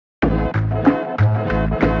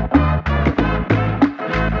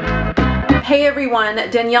Hey everyone,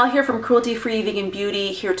 Danielle here from Cruelty Free Vegan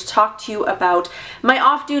Beauty, here to talk to you about my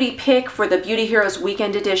off-duty pick for the Beauty Heroes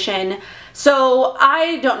Weekend Edition. So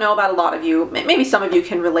I don't know about a lot of you, maybe some of you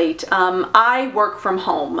can relate. I work from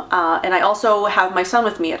home and I also have my son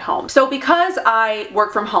with me at home. So because I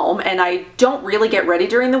work from home and I don't really get ready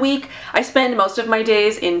during the week, I spend most of my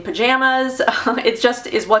days in pajamas. It just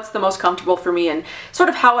is what's the most comfortable for me and sort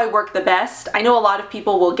of how I work the best. I know a lot of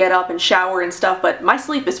people will get up and shower and stuff, but my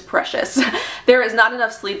sleep is precious. There is not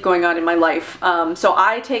enough sleep going on in my life, so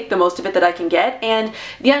I take the most of it that I can get. And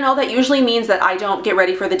yeah, no, that usually means that I don't get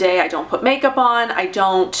ready for the day, I don't put makeup on, I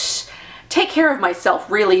don't take care of myself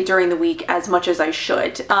really during the week as much as I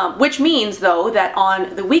should, which means though that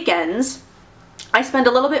on the weekends I spend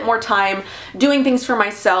a little bit more time doing things for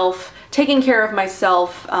myself, taking care of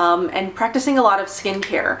myself, and practicing a lot of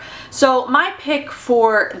skincare. So my pick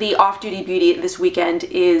for the off-duty beauty this weekend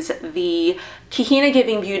is the Kahina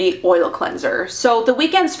Giving Beauty Oil Cleanser. So the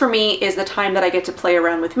weekends for me is the time that I get to play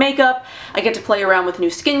around with makeup, I get to play around with new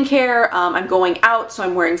skincare, I'm going out so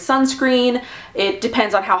I'm wearing sunscreen. It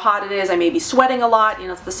depends on how hot it is, I may be sweating a lot, you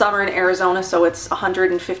know, it's the summer in Arizona so it's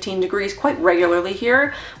 115 degrees quite regularly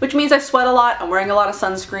here, which means I sweat a lot, I'm wearing a lot of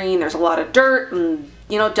sunscreen, there's a lot of dirt and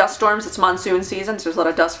you know, dust storms, it's monsoon season, so there's a lot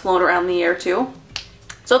of dust floating around the air too.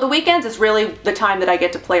 So the weekends is really the time that I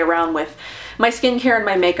get to play around with my skincare and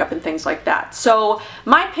my makeup and things like that. So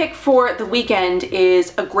my pick for the weekend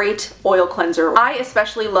is a great oil cleanser. I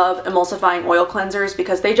especially love emulsifying oil cleansers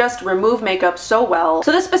because they just remove makeup so well.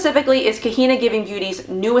 So this specifically is Kahina Giving Beauty's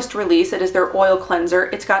newest release. It is their oil cleanser.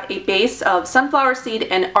 It's got a base of sunflower seed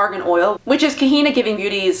and argan oil, which is Kahina Giving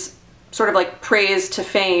Beauty's sort of like praise to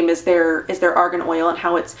fame is their argan oil and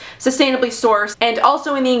how it's sustainably sourced. And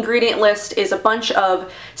also in the ingredient list is a bunch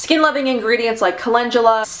of skin-loving ingredients like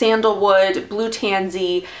calendula, sandalwood, blue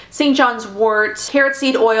tansy, St. John's wort, carrot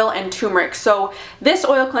seed oil, and turmeric. So this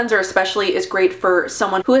oil cleanser especially is great for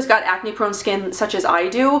someone who has got acne-prone skin such as I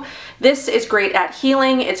do. This is great at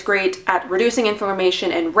healing, it's great at reducing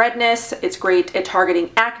inflammation and redness, it's great at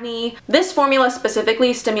targeting acne. This formula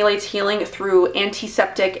specifically stimulates healing through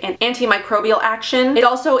antiseptic and antimicrobial action. It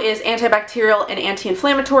also is antibacterial and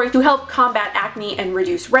anti-inflammatory to help combat acne and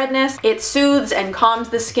reduce redness. It soothes and calms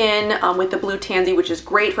the skin with the blue tansy, which is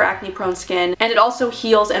great for acne-prone skin, and it also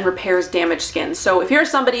heals and repairs damaged skin. So if you're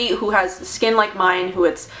somebody who has skin like mine, who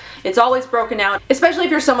it's always broken out, especially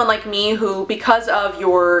if you're someone like me who, because of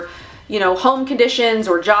your home conditions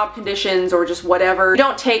or job conditions or just whatever, you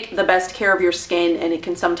don't take the best care of your skin and it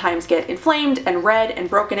can sometimes get inflamed and red and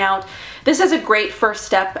broken out. This is a great first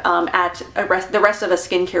step at the rest of a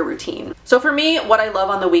skincare routine. So for me, what I love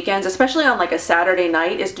on the weekends, especially on like a Saturday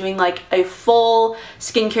night, is doing like a full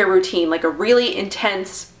skincare routine, like a really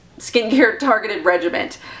intense skincare targeted regimen.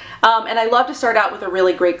 And I love to start out with a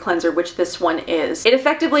really great cleanser, which this one is. It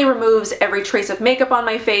effectively removes every trace of makeup on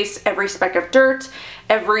my face, every speck of dirt,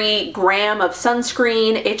 every gram of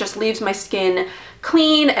sunscreen. It just leaves my skin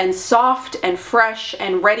clean and soft and fresh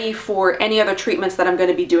and ready for any other treatments that I'm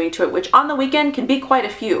going to be doing to it, which on the weekend can be quite a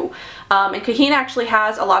few. And Kahina actually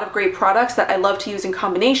has a lot of great products that I love to use in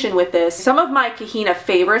combination with this. Some of my Kahina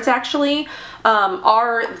favorites actually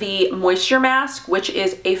are the moisture mask, which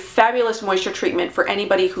is a fabulous moisture treatment for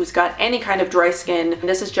anybody who's got any kind of dry skin. And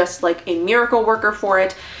this is just like a miracle worker for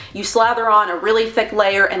it. You slather on a really thick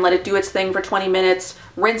layer and let it do its thing for 20 minutes,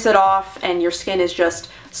 rinse it off, and your skin is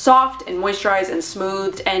just soft and moisturized and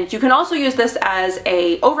smoothed. And you can also use this as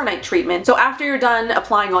a overnight treatment. So after you're done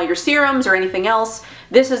applying all your serums or anything else,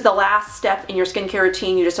 this is the last step in your skincare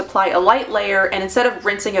routine. You just apply a light layer, and instead of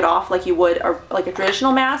rinsing it off like you would like a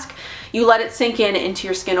traditional mask, you let it sink in into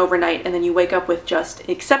your skin overnight, and then you wake up with just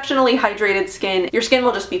exceptionally hydrated skin. Your skin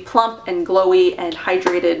will just be plump and glowy and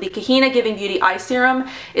hydrated. The Kahina Giving Beauty Eye Serum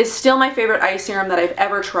is still my favorite eye serum that I've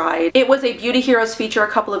ever tried. It was a Beauty Heroes feature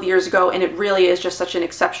a couple of years ago, and it really is just such an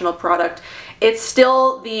exceptional product. It's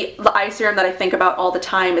still the eye serum that I think about all the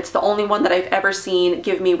time. It's the only one that I've ever seen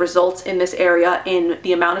give me results in this area in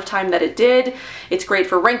the amount of time that it did. It's great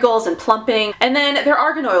for wrinkles and plumping. And then their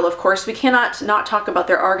argan oil, of course, we cannot not talk about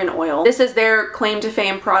their argan oil. This is their claim to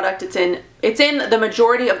fame product. It's in the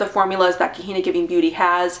majority of the formulas that Kahina Giving Beauty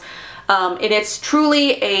has. And it's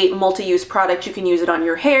truly a multi-use product. You can use it on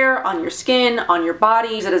your hair, on your skin, on your body.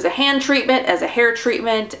 Use it as a hand treatment, as a hair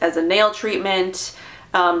treatment, as a nail treatment.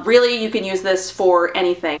 Really, you can use this for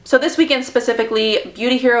anything. So this weekend specifically,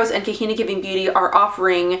 Beauty Heroes and Kahina Giving Beauty are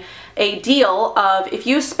offering a deal of if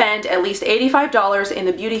you spend at least $85 in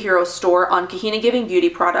the Beauty Heroes store on Kahina Giving Beauty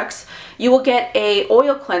products, you will get a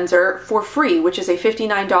oil cleanser for free, which is a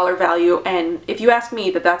 $59 value, and if you ask me,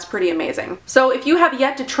 that's pretty amazing. So if you have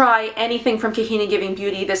yet to try anything from Kahina Giving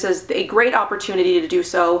Beauty, this is a great opportunity to do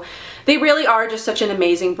so. They really are just such an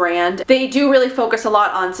amazing brand. They do really focus a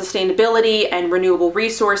lot on sustainability and renewable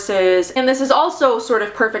resources, and this is also sort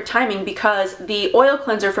of perfect timing because the oil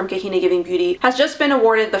cleanser from Kahina Giving Beauty has just been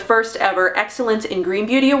awarded the first ever Excellence in Green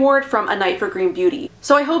Beauty Award from A Night for Green Beauty.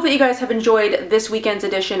 So I hope that you guys have enjoyed this weekend's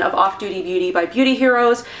edition of Off Duty Beauty by Beauty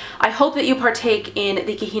Heroes. I hope that you partake in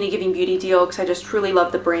the Kahina Giving Beauty deal because I just truly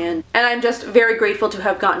love the brand. And I'm just very grateful to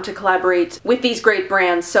have gotten to collaborate with these great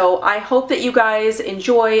brands. So I hope that you guys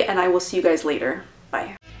enjoy, and I will see you guys later.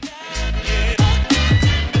 Bye.